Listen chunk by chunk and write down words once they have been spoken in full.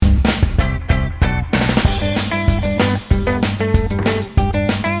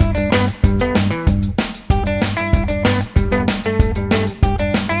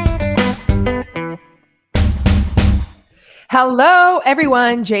Hello,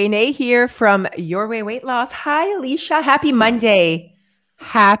 everyone. Jane here from Your Way Weight Loss. Hi, Alicia. Happy Monday.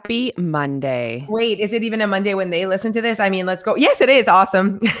 Happy Monday. Wait, is it even a Monday when they listen to this? I mean, let's go. Yes, it is.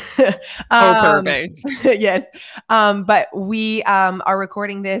 Awesome. Perfect. Yes. But we are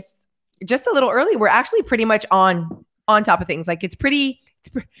recording this just a little early. We're actually pretty much on top of things. Like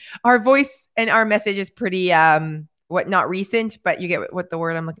our voice and our message is pretty not recent, but you get what the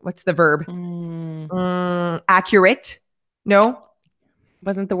word I'm looking. What's the verb? Accurate. No.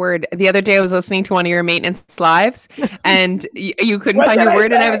 Wasn't the word the other day I was listening to one of your maintenance lives and you couldn't find your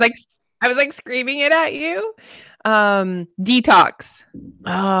word and I was like screaming it at you. Detox.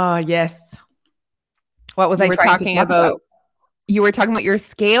 Oh, yes. What was I talking about? You were talking about your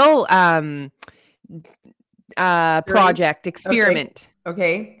scale project experiment.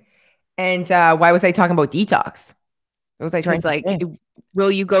 Okay. And why was I talking about detox? What was I trying to say?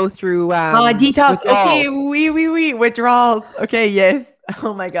 Will you go through detox? Withdrawals? Okay, we withdrawals. Okay, yes.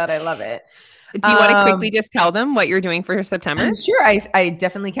 Oh my God, I love it. Do you want to quickly just tell them what you're doing for September? Sure, I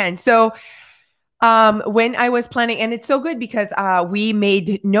definitely can. So when I was planning, and it's so good because we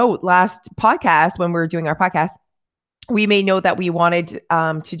made note last podcast when we were doing our podcast, we made note that we wanted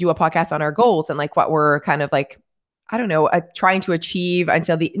to do a podcast on our goals and like what we're kind of like, I don't know, trying to achieve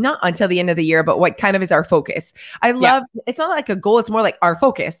not until the end of the year, but what kind of is our focus. I love, it's not like a goal. It's more like our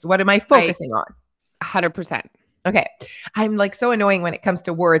focus. What am I focusing on? 100%. Okay. I'm like so annoying when it comes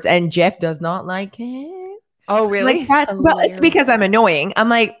to words and Jeff does not like it. Oh, really? Like that. Well, it's because I'm annoying. I'm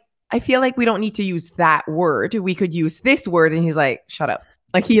like, I feel like we don't need to use that word. We could use this word. And he's like, shut up.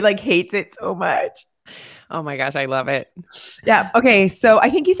 Like he like hates it so much. Oh my gosh. I love it. Yeah. Okay. So I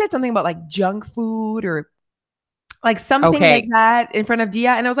think he said something about like junk food or like something like that in front of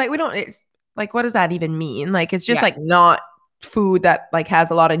Dia. And I was like, it's like, what does that even mean? Like, it's just like not food that like has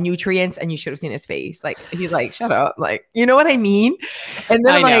a lot of nutrients, and you should have seen his face. Like he's like, shut up. Like, you know what I mean? And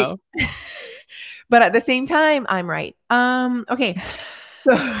then I'm like, but at the same time, I'm right. Okay.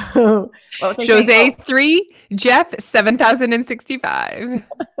 So Jose 3, Jeff 7,065.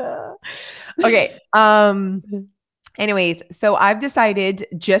 Okay. Anyways, so I've decided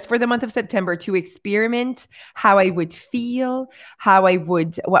just for the month of September to experiment how I would feel,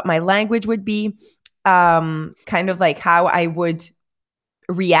 what my language would be, kind of like how I would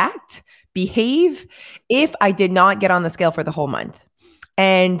react, behave if I did not get on the scale for the whole month.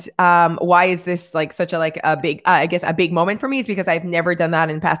 And why is this like such a big, I guess a big moment for me is because I've never done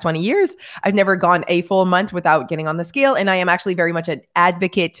that in the past 20 years. I've never gone a full month without getting on the scale. And I am actually very much an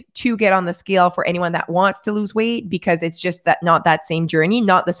advocate to get on the scale for anyone that wants to lose weight, because it's just not that same journey,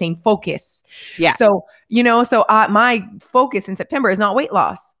 not the same focus. Yeah. So, my focus in September is not weight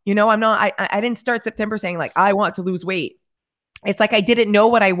loss. I didn't start September saying like, I want to lose weight. It's like I didn't know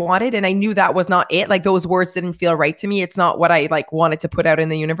what I wanted, and I knew that was not it. Like those words didn't feel right to me. It's not what I like wanted to put out in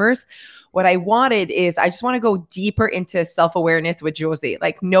the universe. What I wanted is I just want to go deeper into self-awareness with Jose,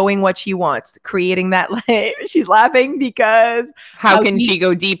 like knowing what she wants, creating that. Like she's laughing because how can she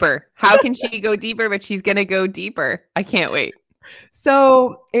go deeper? How can she go deeper? But she's going to go deeper. I can't wait.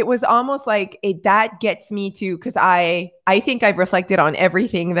 So it was almost like that gets me to, because I think I've reflected on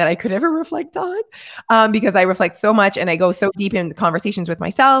everything that I could ever reflect on, because I reflect so much and I go so deep in the conversations with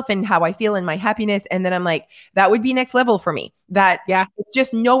myself and how I feel in my happiness. And then I'm like, that would be next level for me. It's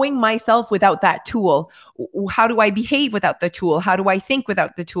just knowing myself without that tool. How do I behave without the tool? How do I think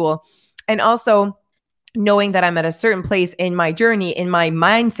without the tool? And also knowing that I'm at a certain place in my journey, in my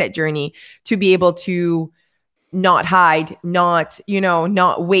mindset journey, to be able to not hide, not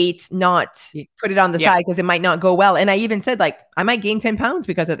wait, not put it on the side because it might not go well. And I even said like, I might gain 10 pounds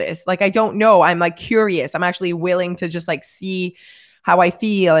because of this. Like, I don't know. I'm like curious. I'm actually willing to just like see how I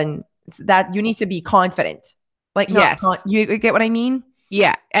feel. And that you need to be confident. Like, you get what I mean?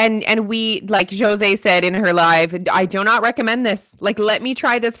 Yeah. And we, like Jose said in her live, I do not recommend this. Like, let me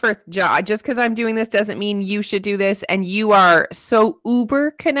try this first. Just because I'm doing this doesn't mean you should do this. And you are so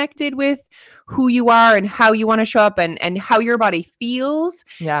uber connected with who you are and how you want to show up and how your body feels,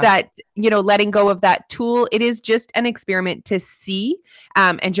 that, letting go of that tool, it is just an experiment to see.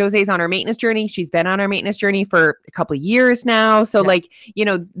 And Jose's on her maintenance journey. She's been on her maintenance journey for a couple of years now. So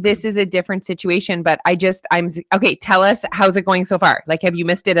this is a different situation, but okay. Tell us, how's it going so far? Like, have you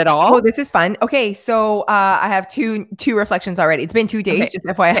missed it at all? Oh, this is fun. Okay. So I have two reflections already. It's been 2 days, just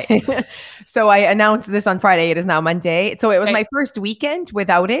FYI. So I announced this on Friday. It is now Monday. So it was my first weekend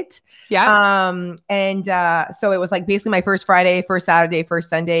without it. Yeah. So it was like basically my first Friday, first Saturday, first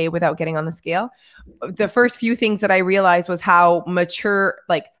Sunday without getting on the scale. The first few things that I realized was how mature,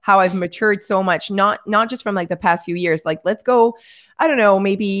 like how I've matured so much, not just from like the past few years. Like, let's go, I don't know,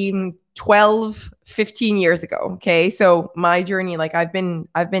 maybe 12, 15 years ago. Okay. So my journey, like I've been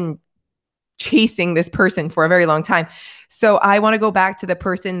chasing this person for a very long time. So I want to go back to the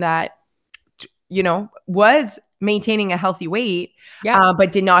person that, was maintaining a healthy weight, Yeah.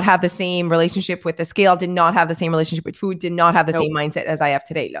 but did not have the same relationship with the scale, did not have the same relationship with food, did not have the Nope. same mindset as I have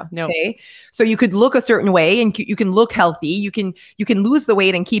today. Nope. Okay. So you could look a certain way and you can look healthy. You can lose the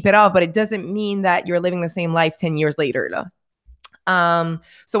weight and keep it off, but it doesn't mean that you're living the same life 10 years later.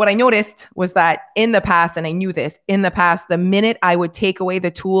 So what I noticed was that in the past, and I knew this in the past, the minute I would take away the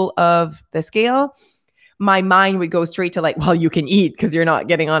tool of the scale, my mind would go straight to like, well, you can eat because you're not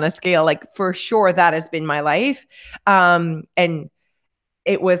getting on a scale. Like for sure, that has been my life. And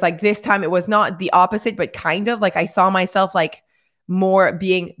it was like this time, it was not the opposite, but kind of like I saw myself like more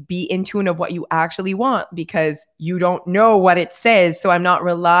be in tune of what you actually want because you don't know what it says. So I'm not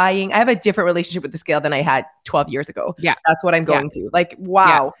relying. I have a different relationship with the scale than I had 12 years ago. Yeah. That's what I'm going to. Like,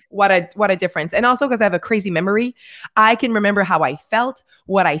 wow, what a difference. And also because I have a crazy memory, I can remember how I felt,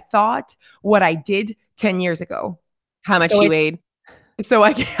 what I thought, what I did 10 years ago. How much you weighed. So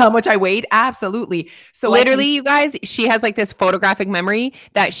how much I weighed? Absolutely. So literally, you guys, she has like this photographic memory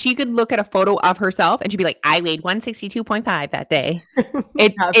that she could look at a photo of herself and she'd be like, I weighed 162.5 that day.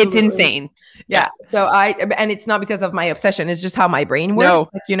 It's insane. Yeah. So and it's not because of my obsession. It's just how my brain works. No.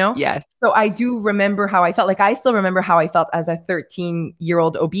 Like, Yes. So I do remember how I felt. Like I still remember how I felt as a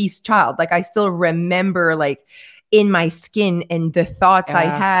 13-year-old obese child. Like I still remember like in my skin and the thoughts I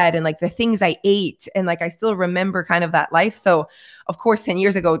had and like the things I ate. And like, I still remember kind of that life. So of course, 10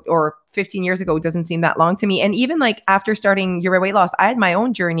 years ago or 15 years ago, doesn't seem that long to me. And even like after starting Your Weight Loss, I had my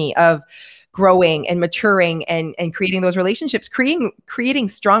own journey of growing and maturing and creating those relationships. Creating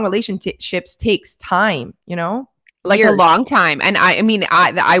strong relationships takes time, like years. A long time. And I mean,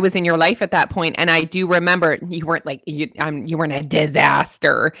 I was in your life at that point, and I do remember you weren't like you weren't a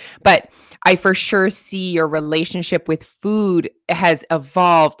disaster, but I for sure see your relationship with food has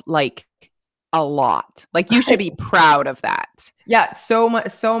evolved like a lot. Like you should be proud of that. Yeah, so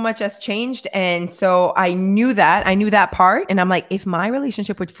much has changed, and so I knew that part, and I'm like, if my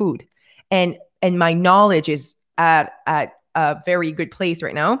relationship with food and my knowledge is at a very good place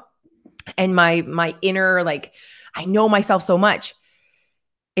right now, and my inner like I know myself so much.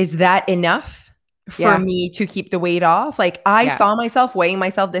 Is that enough for me to keep the weight off? Like I saw myself weighing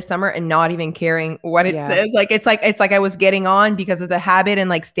myself this summer and not even caring what it says. Like it's like I was getting on because of the habit and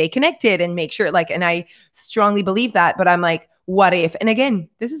like stay connected and make sure like, and I strongly believe that, but I'm like, what if? And again,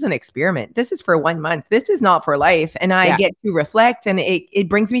 this is an experiment. This is for 1 month. This is not for life. And I get to reflect, and it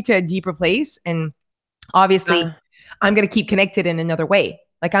brings me to a deeper place. And obviously I'm going to keep connected in another way.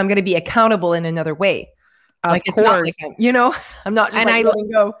 Like I'm going to be accountable in another way. Like of course, I'm not just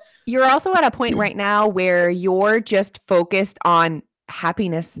letting go. You're also at a point right now where you're just focused on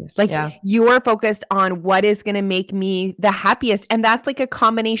happiness. Like you're focused on what is going to make me the happiest. And that's like a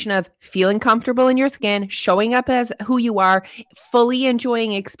combination of feeling comfortable in your skin, showing up as who you are, fully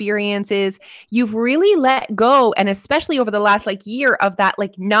enjoying experiences. You've really let go. And especially over the last like year of that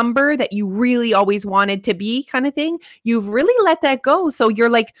like number that you really always wanted to be kind of thing, you've really let that go. So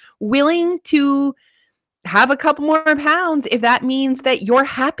you're like willing to have a couple more pounds if that means that you're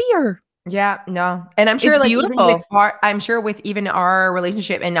happier. Yeah, no. And I'm sure it's like beautiful. I'm sure with even our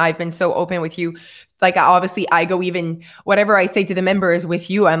relationship, and I've been so open with you, like obviously I go even whatever I say to the members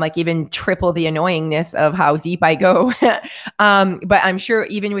with you, I'm like even triple the annoyingness of how deep I go. But I'm sure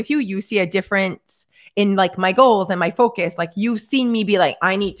even with you, you see a difference in like my goals and my focus. Like you've seen me be like,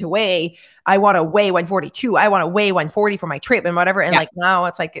 I want to weigh 142. I want to weigh 140 for my trip and whatever. And like now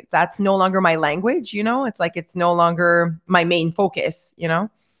it's like, that's no longer my language, It's like, it's no longer my main focus,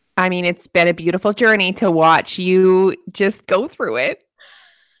 I mean, it's been a beautiful journey to watch you just go through it.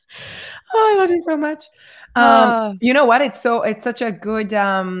 Oh, I love you so much. You know what? It's such a good,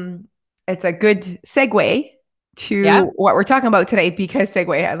 it's a good segue to what we're talking about today, because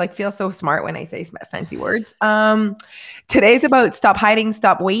segue, I like feel so smart when I say fancy words. Today's about stop hiding,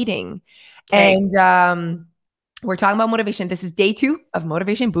 stop waiting. Okay. And we're talking about motivation. This is day 2 of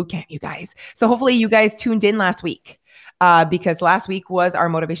Motivation Bootcamp, you guys. So hopefully you guys tuned in last week, because last week was our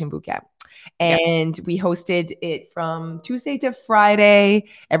Motivation Bootcamp. And we hosted it from Tuesday to Friday,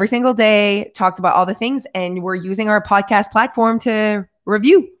 every single day, talked about all the things, and we're using our podcast platform to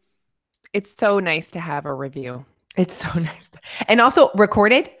review. It's so nice to have a review. It's so nice. And also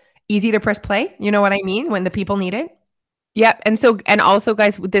recorded, easy to press play. You know what I mean? When the people need it. Yep. And also,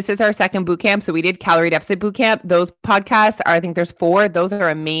 guys, this is our second boot camp. So we did calorie deficit boot camp. Those podcasts are, I think there's 4. Those are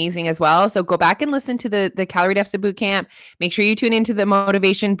amazing as well. So go back and listen to the calorie deficit boot camp. Make sure you tune into the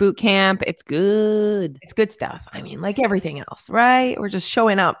motivation boot camp. It's good. It's good stuff. I mean, like everything else, right? We're just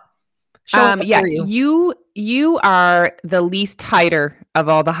showing up. Showing up Yeah, for you. you are the least hider of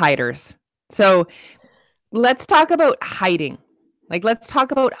all the hiders. So let's talk about hiding. Like, let's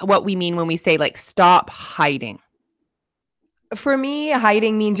talk about what we mean when we say like stop hiding. For me,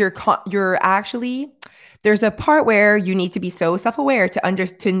 hiding means you're actually, there's a part where you need to be so self-aware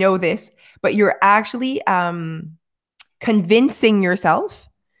to know this, but you're actually convincing yourself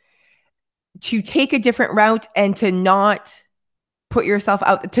to take a different route and to not put yourself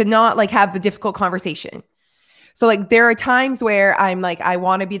out, to not like have the difficult conversation. So like there are times where I'm like, I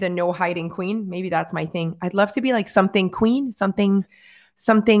want to be the no hiding queen. Maybe that's my thing. I'd love to be like something queen, something,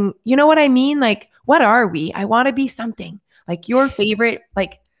 you know what I mean? Like, what are we? I want to be something like your favorite,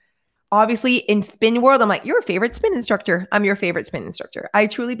 like obviously in spin world, I'm like, your favorite spin instructor. I'm your favorite spin instructor. I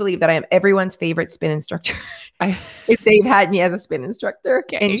truly believe that I am everyone's favorite spin instructor. If they've had me as a spin instructor.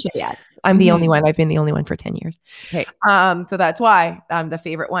 Okay. And yeah, I'm the only one. I've been the only one for 10 years. Okay. So that's why I'm the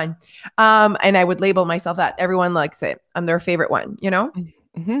favorite one. And I would label myself that. Everyone likes it. I'm their favorite one, you know?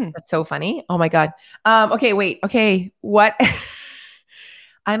 Mm-hmm. That's so funny. Oh my God. Okay, wait. Okay. What?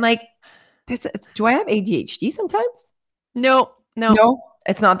 I'm like, do I have ADHD sometimes? No.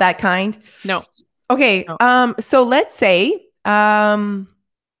 It's not that kind. No. Okay. No. So let's say, I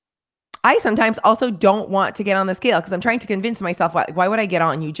sometimes also don't want to get on the scale because I'm trying to convince myself, why would I get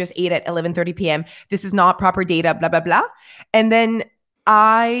on? You just ate at 11:30 p.m. This is not proper data, blah, blah, blah. And then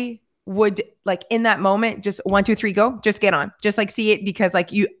I would like in that moment, just 1, 2, 3, go, just get on, just like see it because like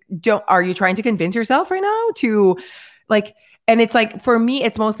are you trying to convince yourself right now to like, and it's like, for me,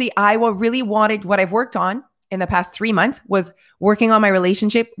 it's mostly, really wanted what I've worked on in the past 3 months was working on my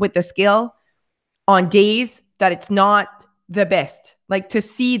relationship with the scale on days that it's not the best. Like to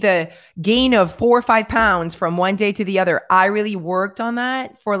see the gain of 4 or 5 pounds from one day to the other. I really worked on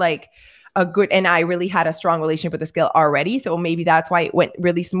that for like and I really had a strong relationship with the scale already. So maybe that's why it went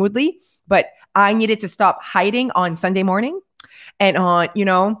really smoothly, but I needed to stop hiding on Sunday morning and on,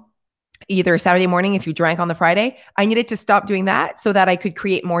 either Saturday morning, if you drank on the Friday. I needed to stop doing that so that I could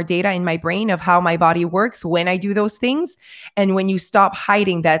create more data in my brain of how my body works when I do those things. And when you stop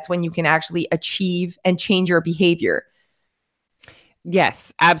hiding, that's when you can actually achieve and change your behavior.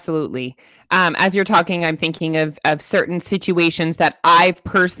 Yes, absolutely. As you're talking, I'm thinking of certain situations that I've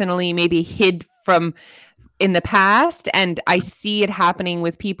personally maybe hid from in the past, and I see it happening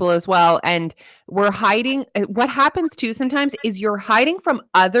with people as well. And we're hiding. What happens too sometimes is you're hiding from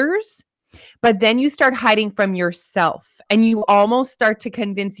others, but then you start hiding from yourself, and you almost start to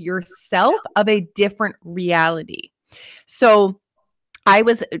convince yourself of a different reality. So I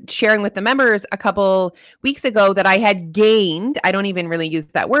was sharing with the members a couple weeks ago that I had gained, I don't even really use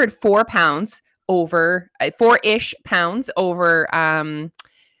that word, 4 pounds over 4-ish pounds over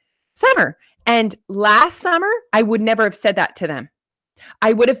summer. And last summer, I would never have said that to them.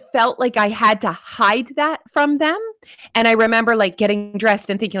 I would have felt like I had to hide that from them. And I remember like getting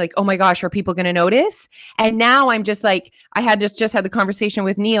dressed and thinking like, oh my gosh, are people going to notice? And now I'm just like, I had just had the conversation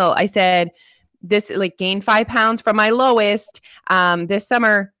with Neil. I said, this like gained 5 pounds from my lowest this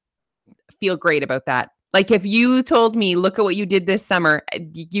summer. Feel great about that. Like if you told me, look at what you did this summer,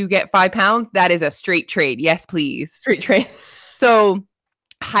 you get 5 pounds, that is a straight trade. Yes, please. Straight trade. So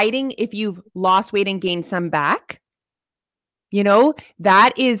hiding, if you've lost weight and gained some back,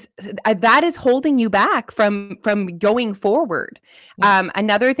 that is holding you back from going forward. Yeah.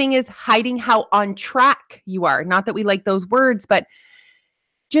 Another thing is hiding how on track you are. Not that we like those words, but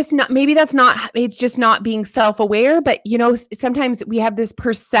just not, maybe it's just not being self-aware, but sometimes we have this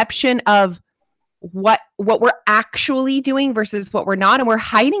perception of what we're actually doing versus what we're not, and we're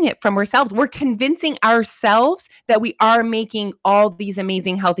hiding it from ourselves. We're convincing ourselves that we are making all these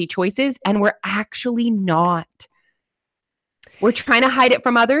amazing healthy choices, and we're actually not. We're trying to hide it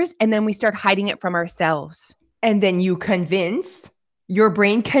from others, and then we start hiding it from ourselves. And then your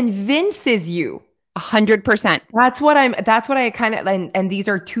brain convinces you. 100%. That's what I kind of, and these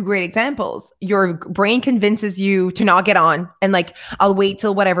are 2 great examples. Your brain convinces you to not get on and like, I'll wait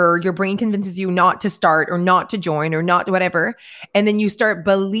till whatever. Your brain convinces you not to start or not to join or not whatever. And then you start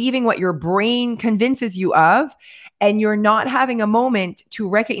believing what your brain convinces you of, and you're not having a moment to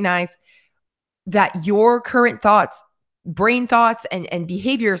recognize that your current thoughts, brain thoughts and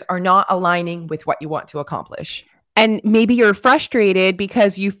behaviors are not aligning with what you want to accomplish. and maybe you're frustrated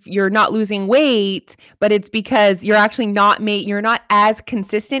because you're not losing weight, but it's because you're actually you're not as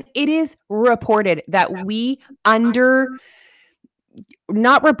consistent. It is reported that we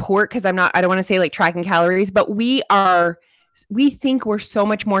not report, because I don't want to say like tracking calories, but we think we're so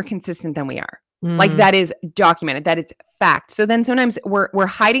much more consistent than we are. Like that is documented. That is fact. So then sometimes we're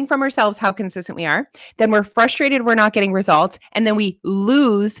hiding from ourselves how consistent we are. Then we're frustrated we're not getting results, and then we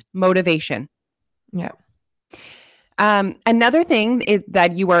lose motivation. Yeah. Another thing is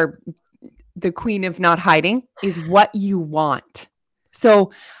that you are the queen of not hiding is what you want.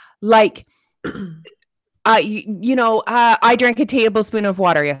 So like, I drank a tablespoon of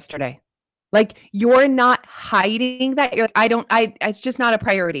water yesterday. Like, you're not hiding that. You're like, it's just not a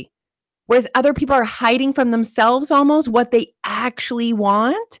priority. Whereas other people are hiding from themselves almost what they actually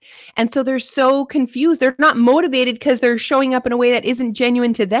want. And so they're so confused. They're not motivated because they're showing up in a way that isn't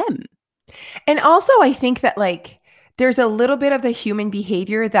genuine to them. And also, I think that like, there's a little bit of the human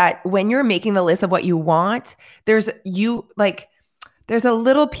behavior that when you're making the list of what you want, there's a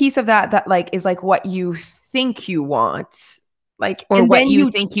little piece of that like is like what you think you want, like, or and what then you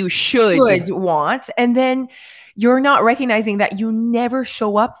think you should want, and then you're not recognizing that you never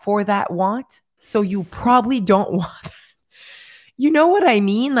show up for that want, so you probably don't want that. You know what I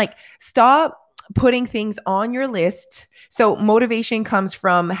mean? Like, stop putting things on your list. So motivation comes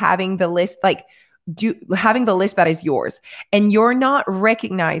from having the list, like having the list that is yours, and you're not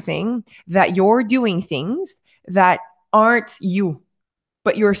recognizing that you're doing things that aren't you,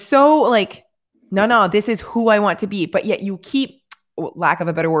 but you're so like, no, this is who I want to be. But yet you keep, lack of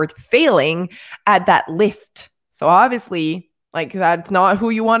a better word, failing at that list. So obviously, like, that's not who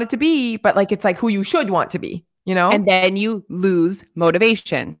you want it to be, but like, it's like who you should want to be, you know? And then you lose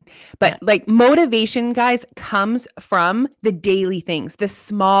motivation. But like, motivation, guys, comes from the daily things, the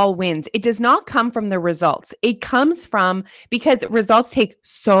small wins. It does not come from the results. It comes from, because results take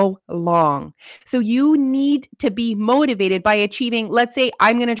so long. So you need to be motivated by achieving, let's say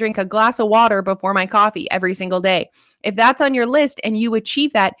I'm going to drink a glass of water before my coffee every single day. If that's on your list and you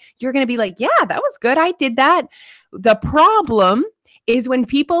achieve that, you're going to be like, yeah, that was good. I did that. The problem is when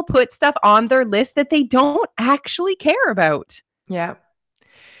people put stuff on their list that they don't actually care about. Yeah.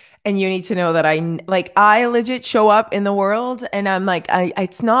 And you need to know that I legit show up in the world and I'm like,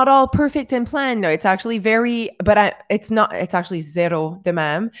 it's not all perfect and planned. No, it's actually it's actually zero de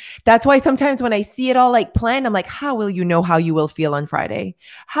même. That's why sometimes when I see it all like planned, I'm like, how will you know how you will feel on Friday?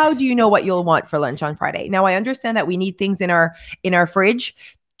 How do you know what you'll want for lunch on Friday? Now, I understand that we need things in our fridge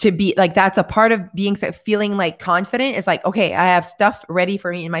to be like, that's a part of feeling like confident. It's like, okay, I have stuff ready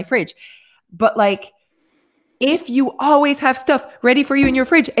for me in my fridge. But like, if you always have stuff ready for you in your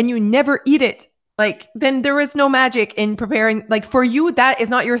fridge and you never eat it, like, then there is no magic in preparing. Like, for you, that is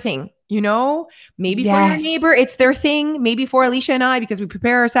not your thing, you know? Maybe for your neighbor, it's their thing. Maybe for Alicia and I, because we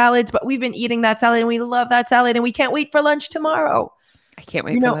prepare our salads, but we've been eating that salad and we love that salad and we can't wait for lunch tomorrow. I can't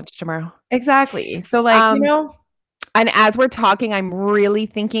wait for lunch tomorrow. Exactly. So like, and as we're talking, I'm really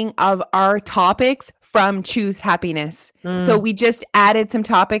thinking of our topics from Choose Happiness. So we just added some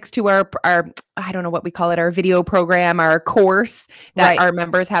topics to our I don't know what we call it, our video program, our course that our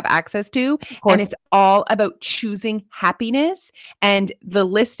members have access to. And it's all about choosing happiness. And the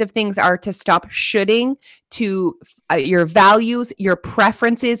list of things are to stop shoulding, to your values, your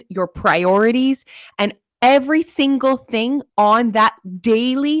preferences, your priorities, and every single thing on that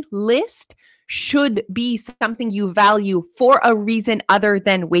daily list should be something you value for a reason other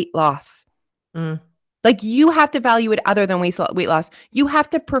than weight loss. Like, you have to value it other than weight loss. You have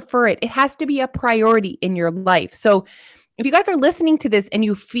to prefer it. It has to be a priority in your life. So if you guys are listening to this and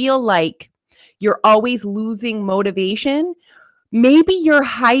you feel like you're always losing motivation, maybe you're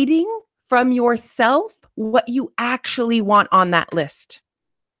hiding from yourself what you actually want on that list.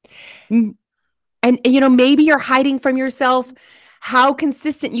 And, maybe you're hiding from yourself how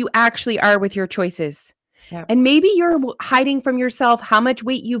consistent you actually are with your choices. Yep. And maybe you're hiding from yourself how much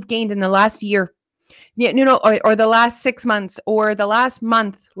weight you've gained in the last year. Or the last 6 months or the last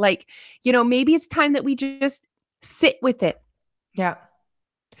month. Like, maybe it's time that we just sit with it. Yeah.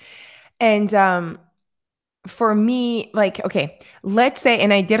 And for me, like, okay, let's say,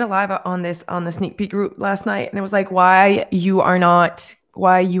 and I did a live on the Sneak Peek group last night, and it was like, why you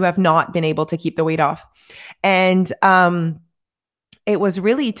have not been able to keep the weight off. And it was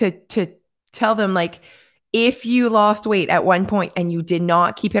really to tell them, like, if you lost weight at one point and you did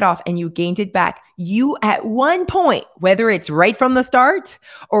not keep it off and you gained it back, you at one point, whether it's right from the start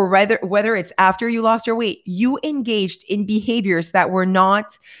or whether it's after you lost your weight, you engaged in behaviors that were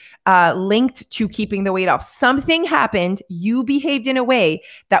not linked to keeping the weight off. Something happened. You behaved in a way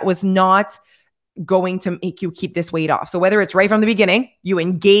that was not going to make you keep this weight off. So whether it's right from the beginning, you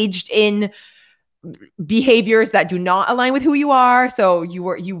engaged in behaviors that do not align with who you are. So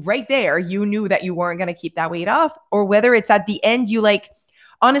you right there, you knew that you weren't going to keep that weight off, or whether it's at the end, you like,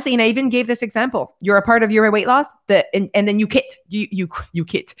 honestly, and I even gave this example, you're a part of your weight loss and then you quit. You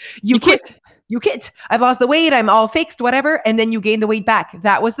quit. I've lost the weight. I'm all fixed, whatever. And then you gain the weight back.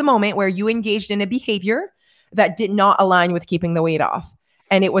 That was the moment where you engaged in a behavior that did not align with keeping the weight off.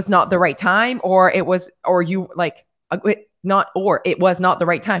 And it was not the right time, it was not the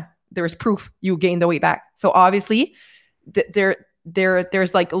right time. There's proof you gained the weight back. So obviously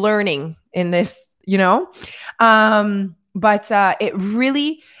there's like learning in this, but it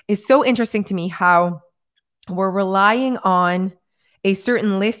really is so interesting to me how we're relying on a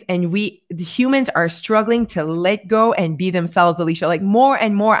certain list and the humans are struggling to let go and be themselves, Alicia. Like more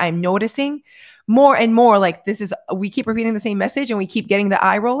and more, I'm noticing more and more, like we keep repeating the same message and we keep getting the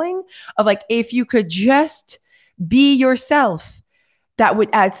eye rolling of like, if you could just be yourself, that would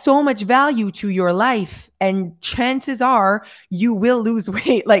add so much value to your life. And chances are you will lose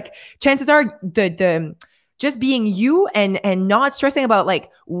weight. Like chances are the just being you and not stressing about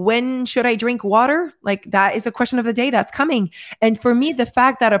like, when should I drink water? Like that is a question of the day that's coming. And for me, the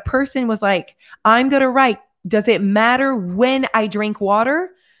fact that a person was like, I'm going to write, does it matter when I drink water?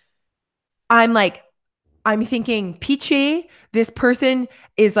 I'm thinking, Piche, this person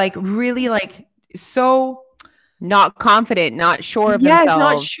is like really like so not confident, not sure of themselves.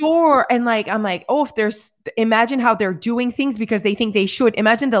 Not sure. And like, I'm like, oh, imagine how they're doing things because they think they should.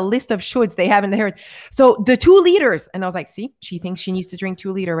 Imagine the list of shoulds they have in their head. So the 2 liters. And I was like, see, she thinks she needs to drink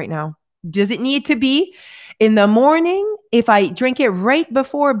 2 liters right now. Does it need to be in the morning? If I drink it right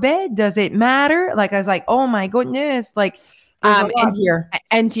before bed, does it matter? Like, I was like, oh my goodness. Like,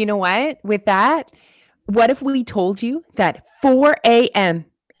 and you know what? With that, what if we told you that 4 a.m.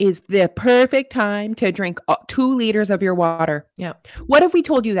 is the perfect time to drink 2 liters of your water? Yeah. What if we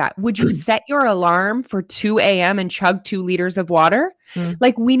told you that? Would you set your alarm for 2 a.m. and chug 2 liters of water?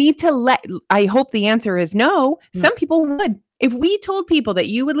 Like we need to I hope the answer is no. Some people would. If we told people that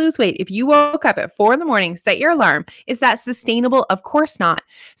you would lose weight, if you woke up at 4 a.m, set your alarm, is that sustainable? Of course not.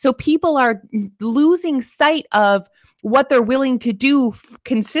 So people are losing sight of what they're willing to do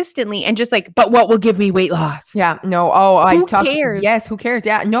consistently and just like, but what will give me weight loss? Yeah, no. Oh, who cares? Yes, who cares?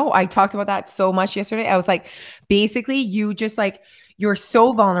 Yeah, no, I talked about that so much yesterday. I was like, basically, you just like, you're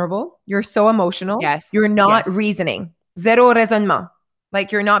so vulnerable. You're so emotional. Yes. You're not reasoning. Zero raisonnement.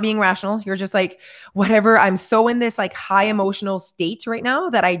 Like you're not being rational. You're just like, whatever. I'm so in this like high emotional state right now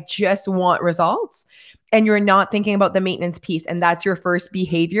that I just want results. And you're not thinking about the maintenance piece. And that's your first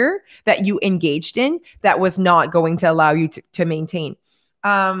behavior that you engaged in that was not going to allow you to maintain.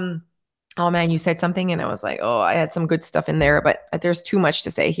 Oh man, you said something and I was like, oh, I had some good stuff in there, but there's too much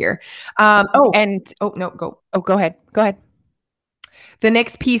to say here. No, go. Oh, go ahead. The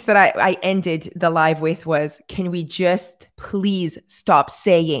next piece that I ended the live with was, can we just please stop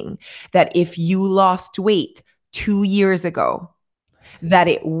saying that if you lost weight 2 years ago, that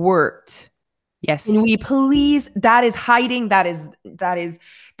it worked? Yes. Can we please, that is hiding. That's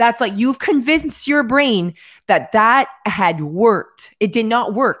like, you've convinced your brain that had worked. It did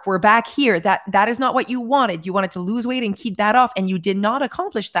not work. We're back here. That is not what you wanted. You wanted to lose weight and keep that off. And you did not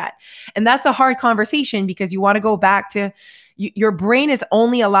accomplish that. And that's a hard conversation because you want to go back to, your brain is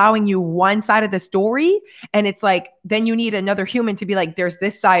only allowing you one side of the story. And it's like, then you need another human to be like, there's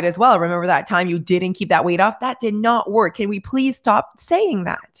this side as well. Remember that time you didn't keep that weight off? That did not work. Can we please stop saying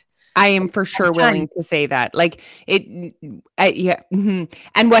that? I am for sure willing to say that. Like it, yeah. Mm-hmm.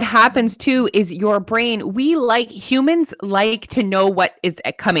 And what happens too is your brain, humans like to know what is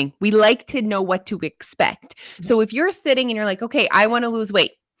coming. We like to know what to expect. So if you're sitting and you're like, okay, I want to lose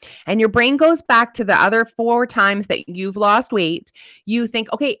weight, and your brain goes back to the other 4 times that you've lost weight, you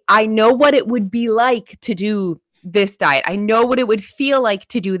think, okay, I know what it would be like to do this diet. I know what it would feel like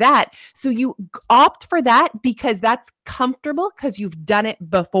to do that. So you opt for that because that's comfortable because you've done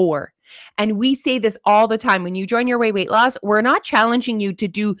it before. And we say this all the time. When you join Your Way Weight Loss, we're not challenging you to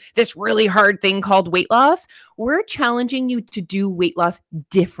do this really hard thing called weight loss. We're challenging you to do weight loss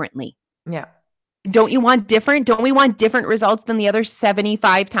differently. Yeah. Don't you want different? Don't we want different results than the other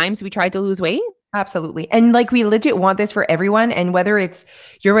 75 times we tried to lose weight? Absolutely. And like, we legit want this for everyone. And whether it's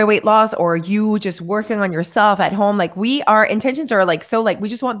your weight loss or you just working on yourself at home, like our intentions are like, so like, we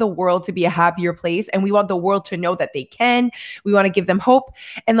just want the world to be a happier place. And we want the world to know that they can. We want to give them hope.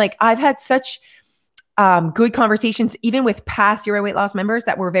 And like, I've had such good conversations, even with past Your Weight Loss members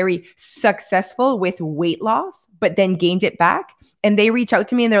that were very successful with weight loss, but then gained it back. And they reach out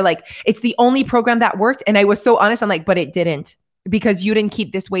to me and they're like, it's the only program that worked. And I was so honest. I'm like, but it didn't. because you didn't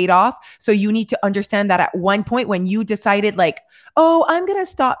keep this weight off. So you need to understand that at one point when you decided like, oh, I'm going to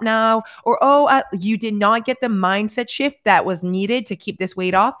stop now, or, oh, you did not get the mindset shift that was needed to keep this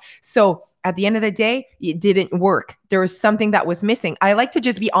weight off. So at the end of the day, it didn't work. There was something that was missing. I like to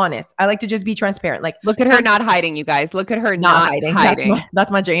just be honest. I like to just be transparent. Like, look at her not hiding, you guys. Look at her not hiding. That's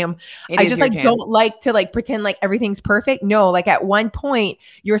my jam. I just like don't like to like pretend like everything's perfect. No, like at one point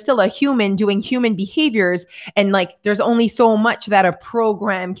you're still a human doing human behaviors, and like there's only so much that a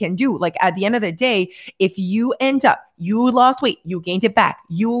program can do. Like at the end of the day, if you end up, you lost weight, you gained it back,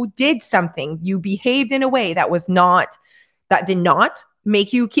 you did something, you behaved in a way that did not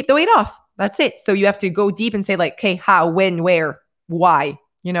make you keep the weight off. That's it. So you have to go deep and say like, okay, how, when, where, why,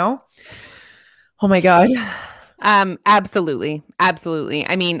 you know? Oh my God. Absolutely. Absolutely.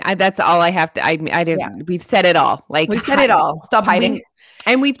 I mean, that's all I have to, we've said it all. Like we've said it all. Stop hiding.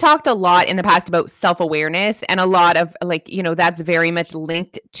 And we've talked a lot in the past about self-awareness, and a lot of like, you know, that's very much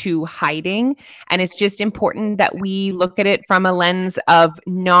linked to hiding. And it's just important that we look at it from a lens of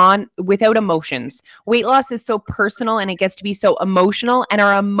without emotions. Weight loss is so personal and it gets to be so emotional, and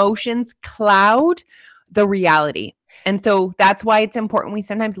our emotions cloud the reality. And so that's why it's important we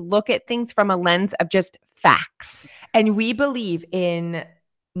sometimes look at things from a lens of just facts. And we believe in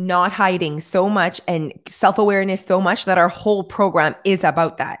not hiding so much and self-awareness so much that our whole program is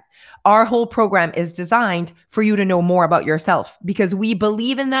about that. Our whole program is designed for you to know more about yourself, because we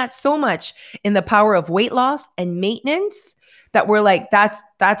believe in that so much, in the power of weight loss and maintenance, that we're like, that's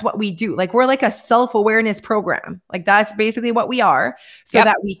what we do. Like we're like a self-awareness program. Like that's basically what we are. So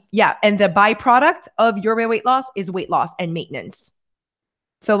that and the byproduct of your weight loss is weight loss and maintenance.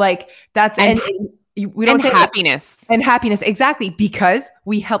 So like that's, we don't say happiness and happiness. Exactly. Because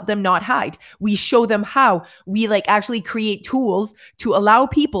we help them not hide. We show them how. We like actually create tools to allow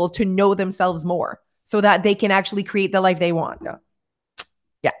people to know themselves more so that they can actually create the life they want.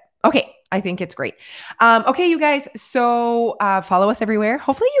 Yeah. Okay. I think it's great. Okay, you guys. So follow us everywhere.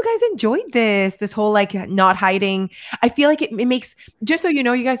 Hopefully you guys enjoyed this whole like not hiding. I feel like it makes, just so you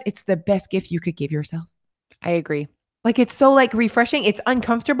know, you guys, it's the best gift you could give yourself. I agree. Like it's so like refreshing. It's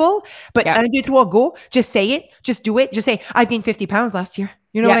uncomfortable, but just say it, just do it. Just say, I've gained 50 pounds last year.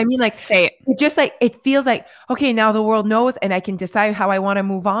 You know what I mean? Like say it. It just like, it feels like, okay, now the world knows and I can decide how I want to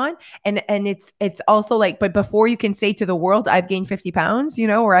move on. And it's also like, but before you can say to the world, I've gained 50 pounds, you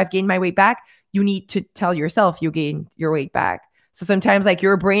know, or I've gained my weight back, you need to tell yourself you gained your weight back. So sometimes like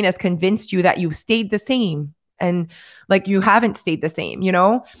your brain has convinced you that you've stayed the same, and like you haven't stayed the same, you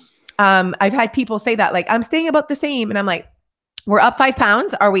know? I've had people say that, like, I'm staying about the same. And I'm like, we're up 5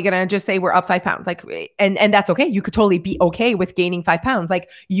 pounds. Are we going to just say we're up 5 pounds? Like, and that's okay. You could totally be okay with gaining 5 pounds. Like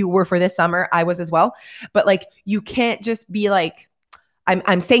you were for this summer. I was as well. But like, you can't just be like,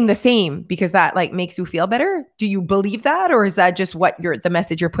 I'm staying the same because that like makes you feel better. Do you believe that? Or is that just what the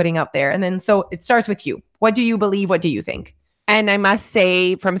message you're putting out there? And then, so it starts with you. What do you believe? What do you think? And I must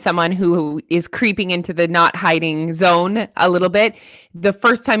say, from someone who is creeping into the not hiding zone a little bit, the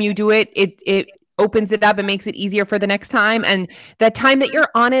first time you do it, it opens it up and makes it easier for the next time. And the time that you're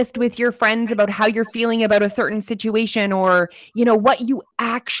honest with your friends about how you're feeling about a certain situation, or, you know, what you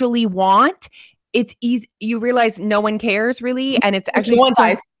actually want, it's easy. You realize no one cares really. And it's actually no one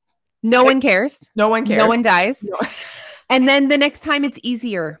cares. No one cares. No one dies. No. And then the next time it's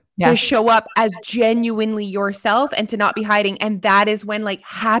easier to show up as genuinely yourself and to not be hiding. And that is when like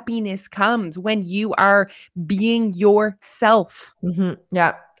happiness comes, when you are being yourself. Mm-hmm.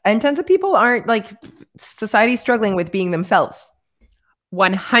 Yeah. And tons of people aren't, like, society's struggling with being themselves.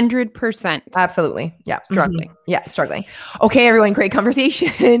 100%. Absolutely. Yeah. Struggling. Mm-hmm. Yeah. Struggling. Okay, everyone. Great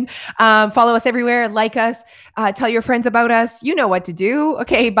conversation. Follow us everywhere. Like us. Tell your friends about us. You know what to do.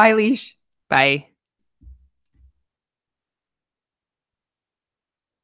 Okay. Bye, Leash. Bye.